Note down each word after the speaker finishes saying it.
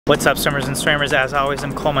What's up, swimmers and swimmers? As always,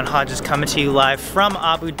 I'm Coleman Hodges coming to you live from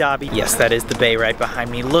Abu Dhabi. Yes, that is the bay right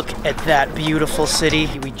behind me. Look at that beautiful city.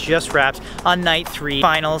 We just wrapped on night 3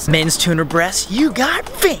 finals. Men's 200 breast, you got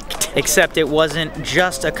finked. Except it wasn't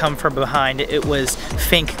just a come from behind. It was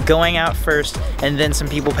Fink going out first and then some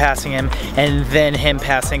people passing him and then him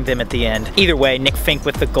passing them at the end. Either way, Nick Fink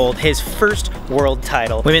with the gold, his first world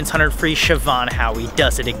title. Women's 100 free, Siobhan Howie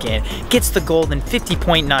does it again. Gets the gold and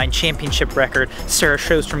 50.9 championship record. Sarah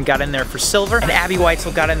Sjostrom got in there for silver, and Abby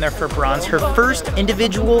Weitzel got in there for bronze, her first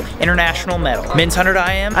individual international medal. Men's 100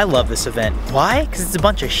 IM, I love this event. Why? Because it's a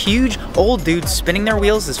bunch of huge old dudes spinning their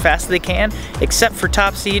wheels as fast as they can, except for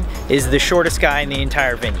top seed is the shortest guy in the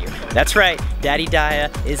entire venue. That's right, Daddy Daya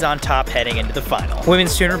is on top heading into the final.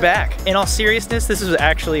 Women's 200 back. In all seriousness, this was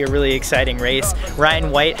actually a really exciting race. Ryan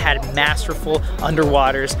White had masterful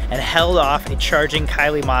underwaters and held off a charging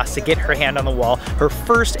Kylie Moss to get her hand on the wall, her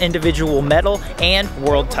first individual medal and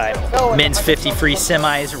world title. Men's 50 free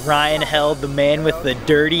semis, Ryan held, the man with the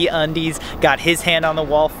dirty undies, got his hand on the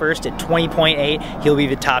wall first at 20.8. He'll be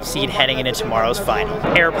the top seed heading into tomorrow's final.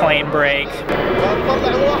 Airplane break.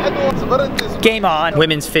 Game on.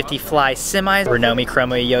 Women's 50 fly semis, Renomi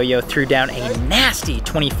Chromo Yo-Yo threw down a nasty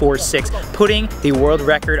 24.6, putting the world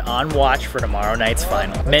record on watch for tomorrow night's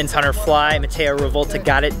final. Men's 100 fly, Matteo Revolta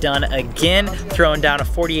got it done again, throwing down a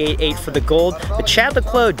 48.8 for the gold, but Chad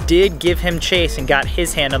Leclos did give him chase and got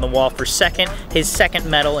his hand on the wall for his second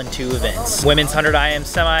medal in 2 events. Women's 100 IM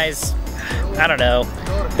semis, I don't know.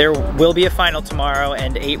 There will be a final tomorrow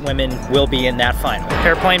and 8 women will be in that final.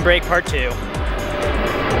 Airplane break part 2.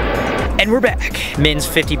 And we're back. Men's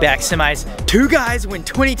 50 back semis, 2 guys win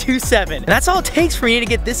 22-7. And that's all it takes for me to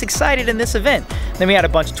get this excited in this event. Then we had a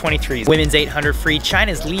bunch of 23s. Women's 800 free,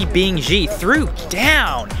 China's Li Bingji threw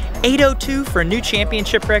down 802 for a new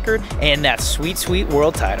championship record and that sweet, sweet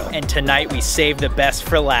world title. And tonight we saved the best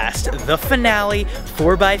for last, the finale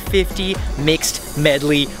 4x50 mixed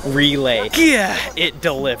medley relay. Yeah, it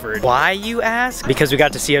delivered. Why, you ask? Because we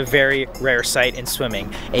got to see a very rare sight in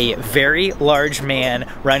swimming. A very large man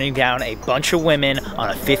running down a bunch of women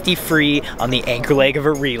on a 50 free on the anchor leg of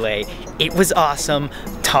a relay. It was awesome.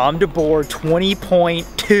 Tom DeBoer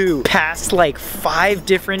 20.2 passed like 5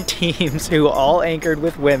 different teams who all anchored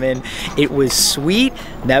with women. It was sweet.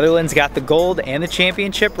 Netherlands got the gold and the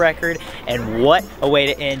championship record, and what a way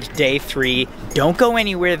to end day 3. Don't go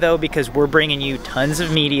anywhere though, because we're bringing you tons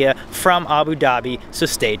of media from Abu Dhabi, so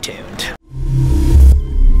stay tuned.